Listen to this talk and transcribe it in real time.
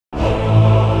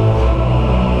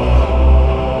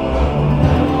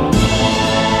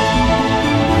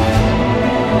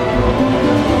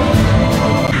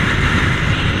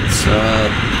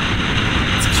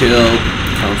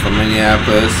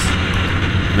Minneapolis,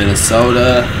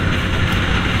 Minnesota.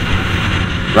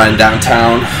 Riding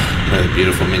downtown. Really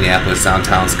beautiful Minneapolis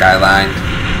downtown skyline.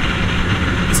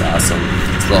 It's awesome.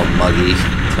 It's a little muggy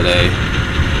today.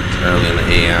 It's early in the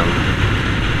AM.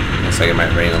 Looks like it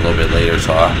might rain a little bit later,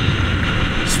 so I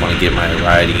just want to get my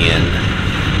riding in.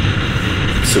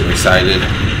 I'm super excited.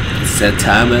 It's that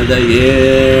time of the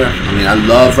year. I mean, I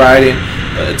love riding,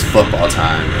 but it's football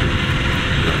time. And,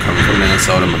 you know, coming from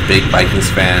Minnesota, I'm a big Vikings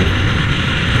fan.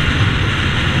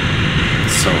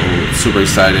 So super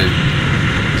excited.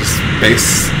 Just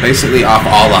basically off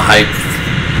all the hype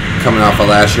coming off of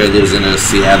last year, losing to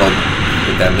Seattle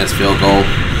with that missed field goal.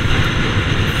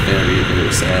 Very, very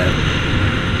sad.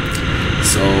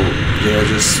 So yeah,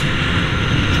 just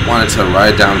wanted to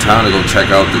ride downtown to go check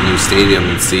out the new stadium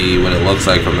and see what it looks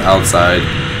like from the outside.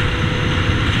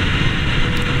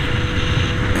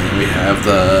 And we have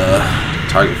the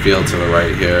target field to the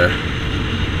right here.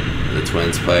 The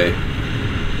Twins play.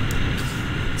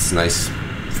 It's a nice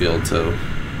field too.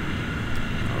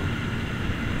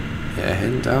 Yeah,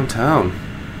 heading downtown.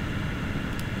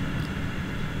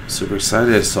 Super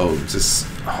excited. So just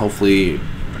hopefully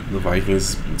the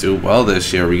Vikings do well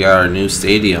this year. We got our new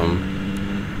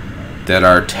stadium that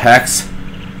our tax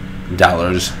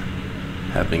dollars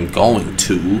have been going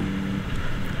to.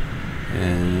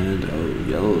 And oh,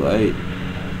 yellow light.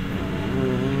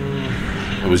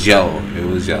 It was yellow. It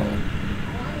was yellow.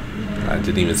 I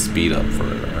didn't even speed up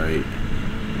for it. All right.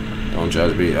 Don't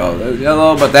judge me. Oh, that's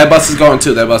yellow, but that bus is going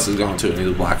too. That bus is going too. And he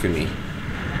was blocking me.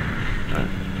 Right.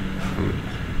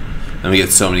 Let me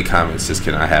get so many comments. Just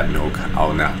kidding. I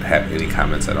will not have any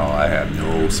comments at all. I have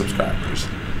no subscribers.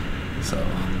 So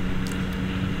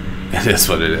it is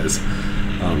what it is.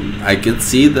 I can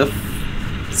see the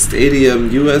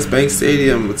stadium, U.S. Bank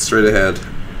Stadium. It's straight ahead.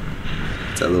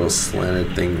 It's that little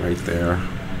slanted thing right there.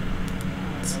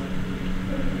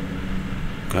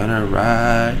 Gonna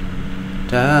ride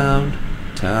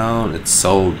downtown. It's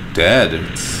so dead.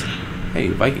 It's, hey,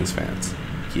 Vikings fans,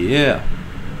 yeah.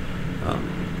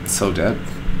 It's so dead.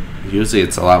 Usually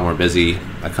it's a lot more busy.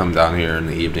 I come down here in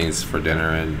the evenings for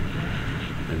dinner and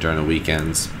during the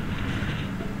weekends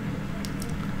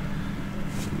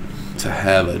to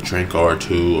have a drink or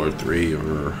two or three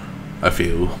or a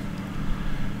few.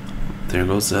 There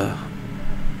goes the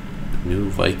new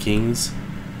Vikings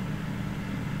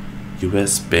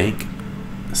U.S. Bank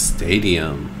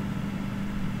Stadium.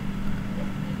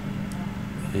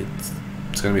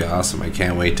 It's gonna be awesome. I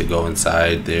can't wait to go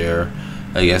inside there.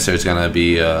 I guess there's gonna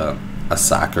be a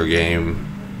soccer game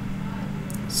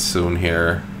soon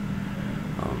here.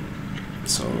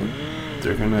 So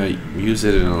they're gonna use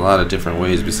it in a lot of different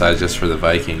ways besides just for the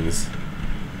Vikings.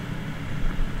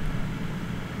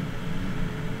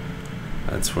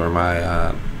 That's where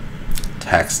my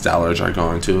tax dollars are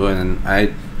going to, and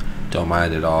I don't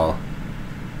mind at all.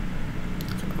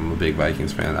 I'm a big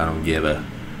Vikings fan. I don't give a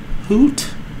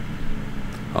hoot.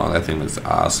 Oh, that thing looks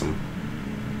awesome.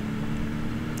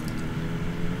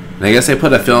 And I guess they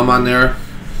put a film on there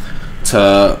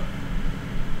to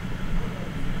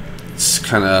just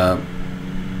kind of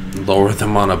lower the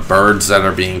amount of birds that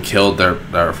are being killed.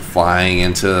 That are flying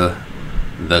into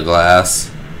the glass.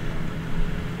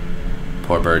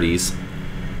 Poor birdies.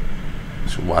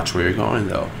 So watch where you're going,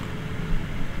 though.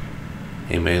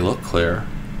 It may look clear.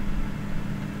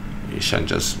 You shouldn't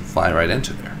just fly right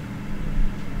into there.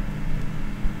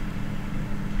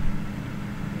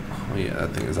 Oh yeah,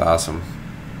 that thing is awesome.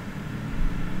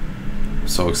 I'm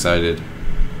so excited.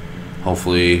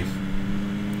 Hopefully,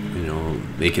 you know,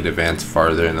 they could advance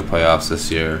farther in the playoffs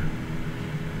this year.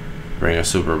 Bring a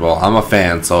Super Bowl. I'm a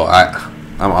fan, so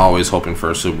I'm always hoping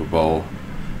for a Super Bowl,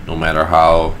 no matter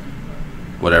how,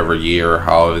 whatever year,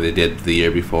 however they did the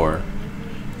year before.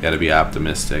 You gotta be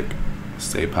optimistic.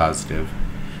 Stay positive.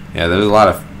 Yeah, there's a lot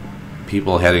of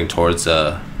people heading towards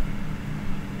the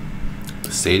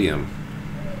stadium.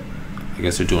 I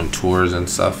guess they're doing tours and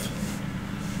stuff.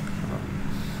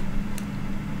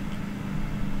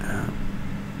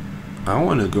 I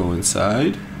want to go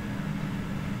inside.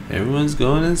 Everyone's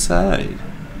going inside.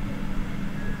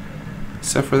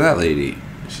 Except for that lady.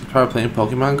 She's probably playing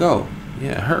Pokemon Go.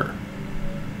 Yeah, her.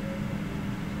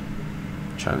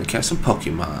 Trying to catch some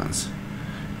Pokemons.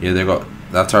 Yeah, there go.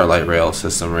 That's our light rail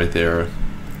system right there.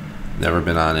 Never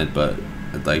been on it, but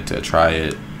I'd like to try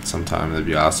it sometime. That'd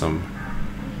be awesome.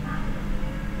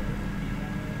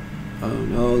 Oh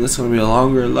no, this is gonna be a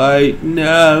longer light.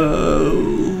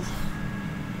 No.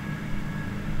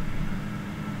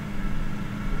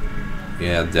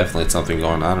 Yeah, definitely something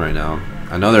going on right now.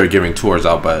 I know they're giving tours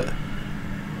out, but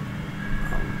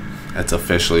it's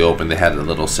officially open. They had a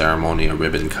little ceremony, a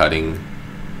ribbon cutting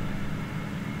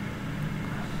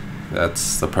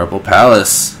That's the Purple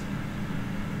Palace,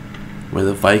 where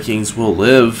the Vikings will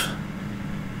live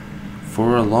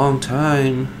for a long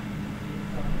time.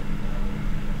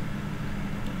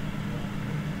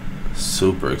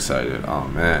 Super excited. Oh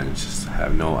man, just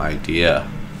have no idea.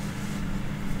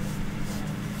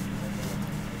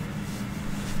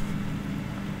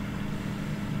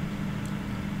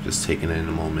 Just taking it in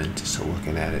a moment, just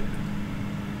looking at it.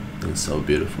 It's so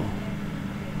beautiful.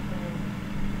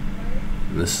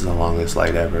 And this is the longest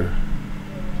light ever.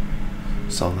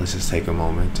 So let's just take a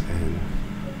moment and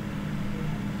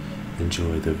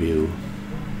enjoy the view.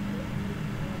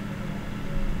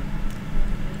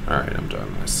 Alright, I'm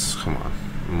done. Come on.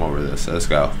 I'm over this. Let's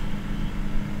go.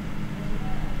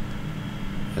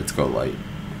 Let's go light.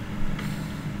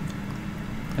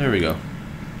 There we go.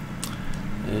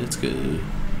 Let's go.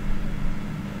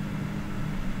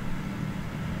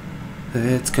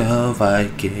 Let's go,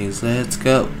 Vikings. Let's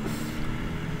go.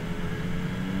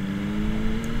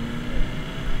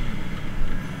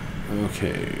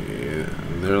 Okay.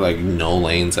 There are like no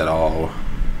lanes at all.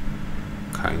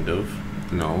 Kind of.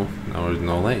 No, there's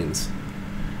no lanes.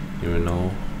 You even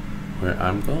know where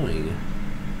I'm going.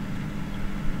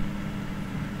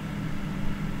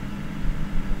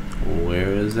 Where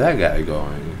is that guy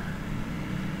going?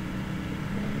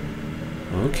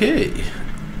 Okay.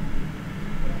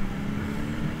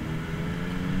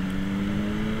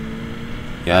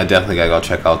 Yeah, I definitely gotta go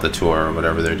check out the tour or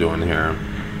whatever they're doing here.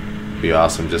 It'd be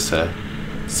awesome just to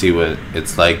see what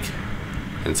it's like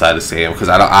inside the stadium, because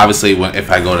I don't, obviously if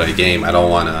I go to a game, I don't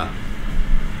want to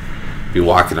be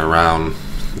walking around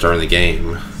during the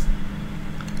game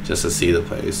just to see the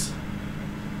place.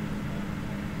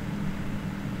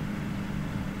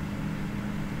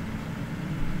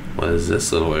 What is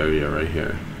this little area right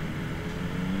here?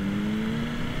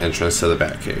 Entrance to the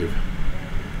Batcave.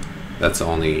 That's the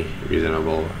only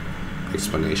reasonable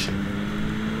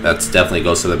explanation. That's definitely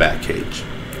goes to the Batcave.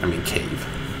 I mean cave.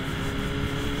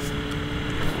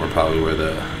 Or probably where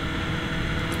the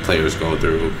players go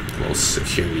through a little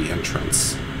security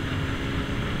entrance.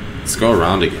 Let's go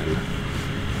around again.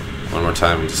 One more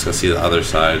time, just to see the other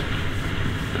side.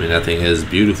 I mean, that thing is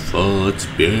beautiful. It's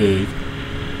big.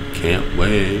 Can't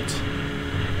wait.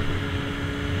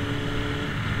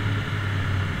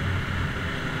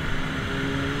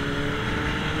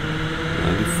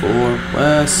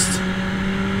 West.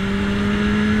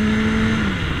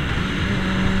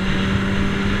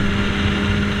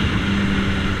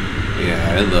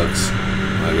 Yeah, it looks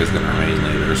like it's gonna rain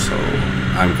later, so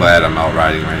I'm glad I'm out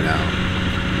riding right now.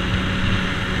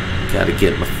 Gotta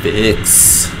get my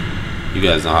fix. You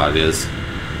guys know how it is.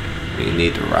 You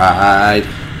need to ride.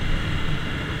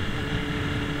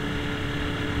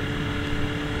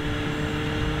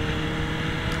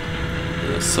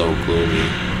 It's so gloomy.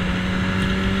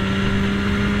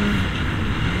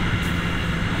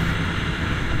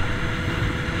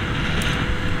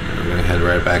 Head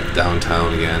right back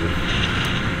downtown again.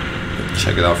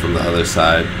 Check it out from the other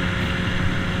side.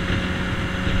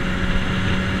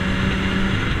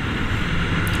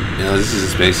 You know, this is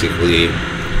just basically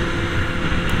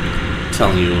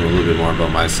telling you a little bit more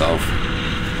about myself.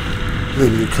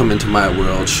 Then you come into my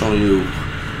world, showing you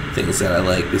things that I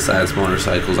like besides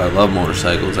motorcycles. I love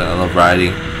motorcycles and I love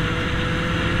riding.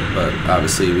 But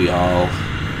obviously we all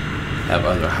have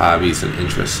other hobbies and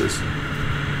interests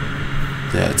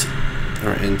that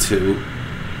are into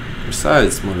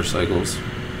besides motorcycles,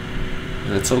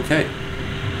 and it's okay.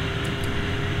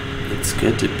 It's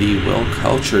good to be well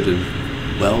cultured and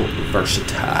well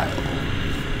versatile.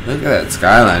 Look at that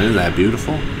skyline, isn't that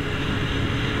beautiful?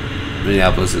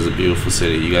 Minneapolis is a beautiful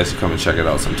city. You guys should come and check it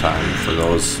out sometime, for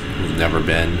those who've never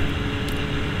been,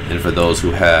 and for those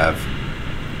who have,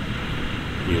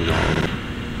 you know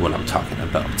what I'm talking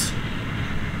about.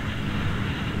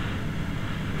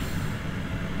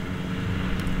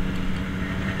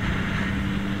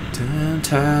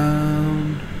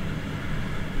 Downtown,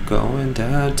 going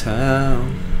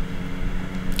downtown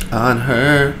on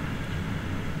her,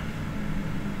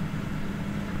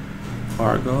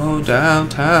 or go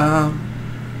downtown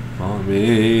on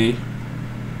me.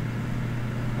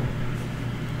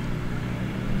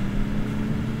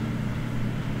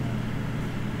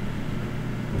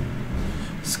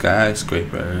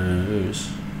 Skyscrapers.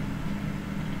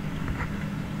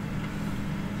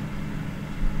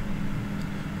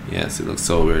 Yes, it looks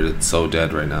so weird. It's so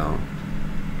dead right now.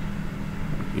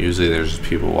 Usually there's just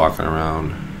people walking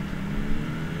around.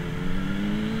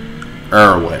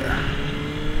 Where?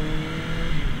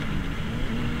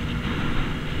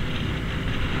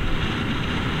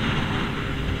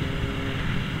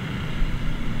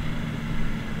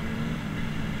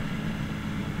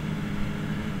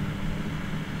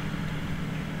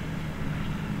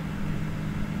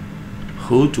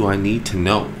 Who do I need to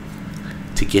know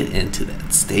to get into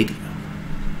that stadium?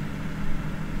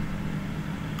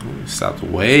 Oh, we stopped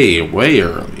way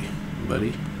early,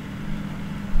 buddy.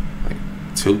 Like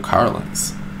 2 car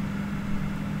lengths.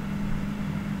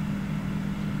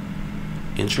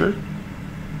 Injured?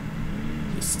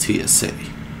 It's TSA.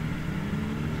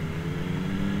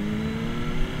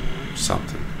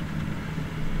 Something.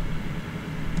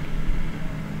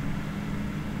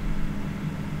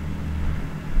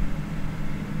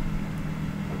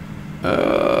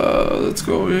 Let's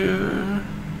go here.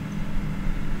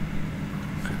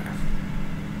 Okay.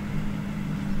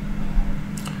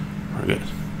 We're good.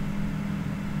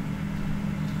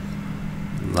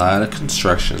 A lot of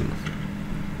construction.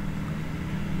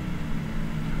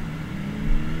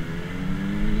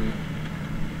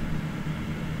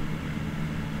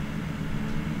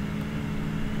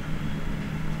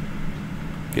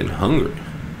 Getting hungry.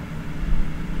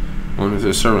 I wonder if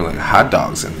they're serving like hot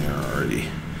dogs in there already.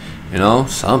 You know,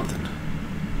 something.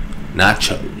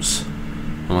 Nachos.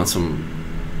 I want some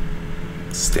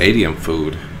stadium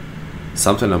food.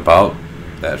 Something about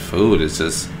that food is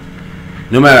just,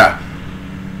 no matter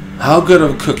how good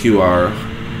of a cook you are,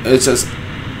 it's just,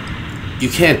 you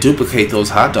can't duplicate those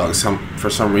hot dogs for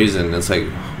some reason. It's like,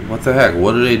 what the heck?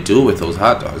 What do they do with those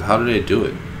hot dogs? How do they do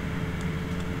it?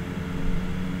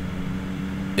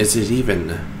 Is it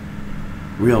even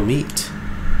real meat?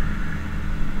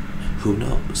 Who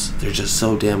knows? They're just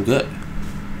so damn good.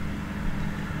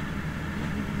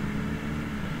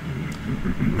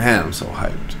 Man, I'm so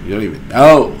hyped. You don't even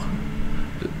know.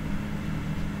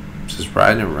 Just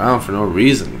riding around for no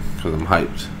reason because I'm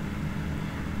hyped.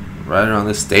 Riding around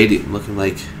this stadium looking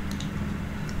like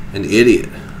an idiot.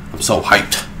 I'm so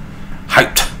hyped.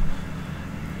 Hyped.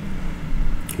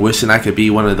 Wishing I could be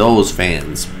one of those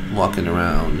fans walking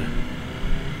around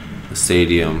the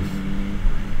stadium.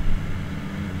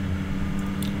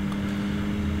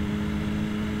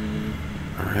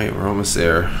 Alright, we're almost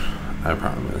there. I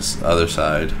promise. Other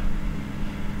side.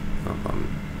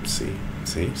 See.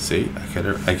 I could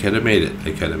have made it.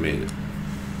 I could have made it.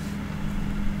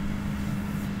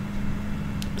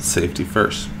 Safety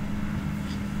first.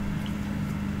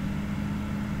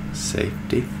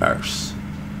 Safety first.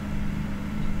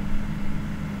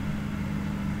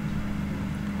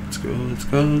 Let's go. Let's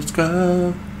go. Let's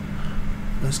go.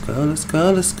 Let's go. Let's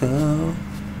go. Let's go.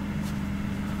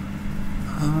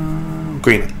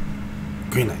 Green light.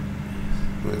 Green light.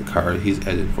 The car he's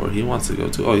headed for, he wants to go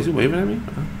to. Oh, he's waving at me?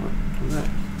 What's that?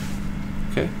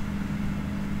 Okay.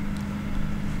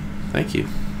 Thank you.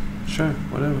 Sure,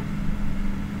 whatever.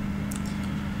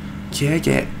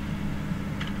 Yeah.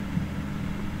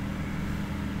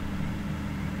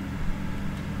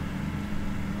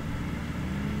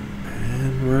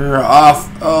 And we're off.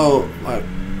 Oh, my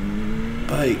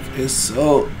bike is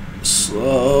so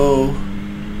slow.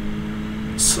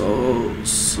 So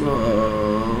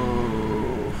slow.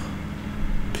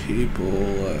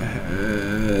 People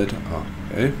ahead. Oh,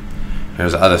 okay.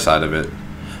 Here's the other side of it.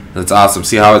 That's awesome.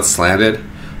 See how it's slanted?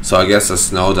 So I guess the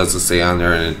snow doesn't stay on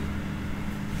there and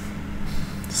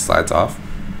it slides off.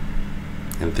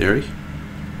 In theory.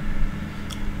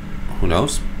 Who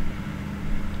knows?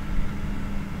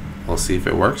 We'll see if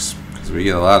it works. Because we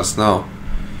get a lot of snow.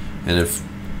 And if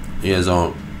you guys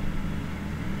don't,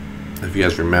 if you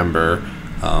guys remember,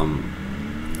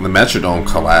 the Metrodome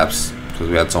collapsed because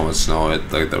we had so much snow.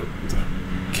 It like the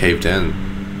caved in.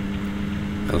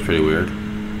 That was pretty weird.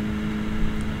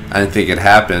 I didn't think it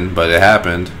happened, but it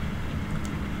happened.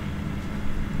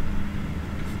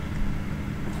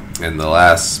 In the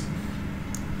last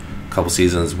couple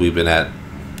seasons, we've been at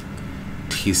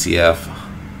TCF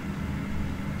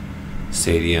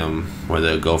Stadium where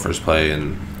the Gophers play,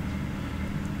 and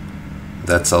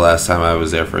that's the last time I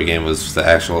was there for a game. Was the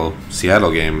actual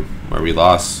Seattle game where we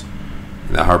lost.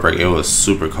 And that heartbreak. It was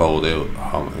super cold. Oh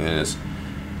my goodness.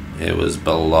 It was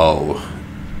below.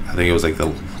 I think it was like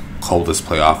the coldest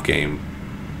playoff game,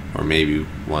 or maybe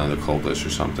one of the coldest or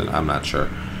something. I'm not sure,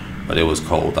 but it was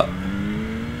cold up.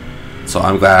 So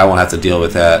I'm glad I won't have to deal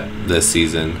with that this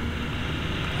season.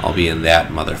 I'll be in that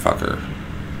motherfucker.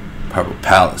 Purple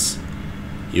Palace,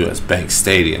 U.S. Bank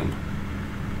Stadium,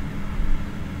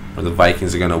 where the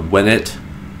Vikings are gonna win it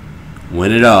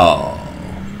all.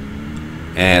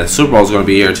 And the Super Bowl is going to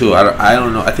be here too. I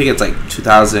don't know. I think it's like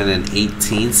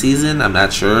 2018 season. I'm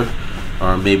not sure.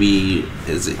 Or maybe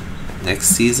is it next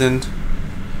season?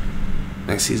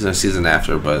 Next season or season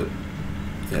after. But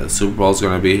yeah, the Super Bowl is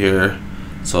going to be here.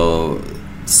 So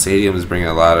the stadium is bringing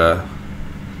a lot of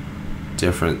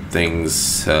different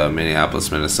things to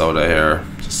Minneapolis, Minnesota here.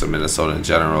 Just to Minnesota in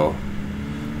general.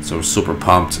 So we're super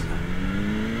pumped.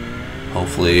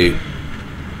 hopefully,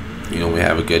 you know, we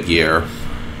have a good year.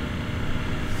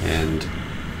 And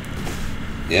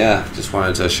yeah, just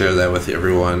wanted to share that with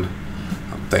everyone.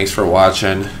 Thanks for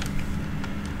watching.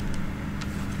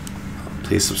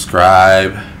 Please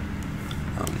subscribe,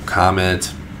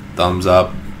 comment, thumbs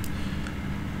up.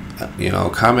 You know,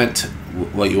 comment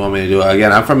what you want me to do.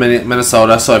 Again, I'm from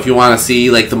Minnesota, so if you want to see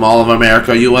like the Mall of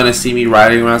America, you want to see me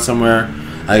riding around somewhere,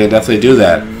 I can definitely do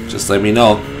that. Just let me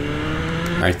know.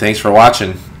 Alright, thanks for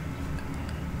watching.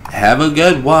 Have a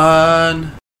good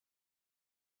one.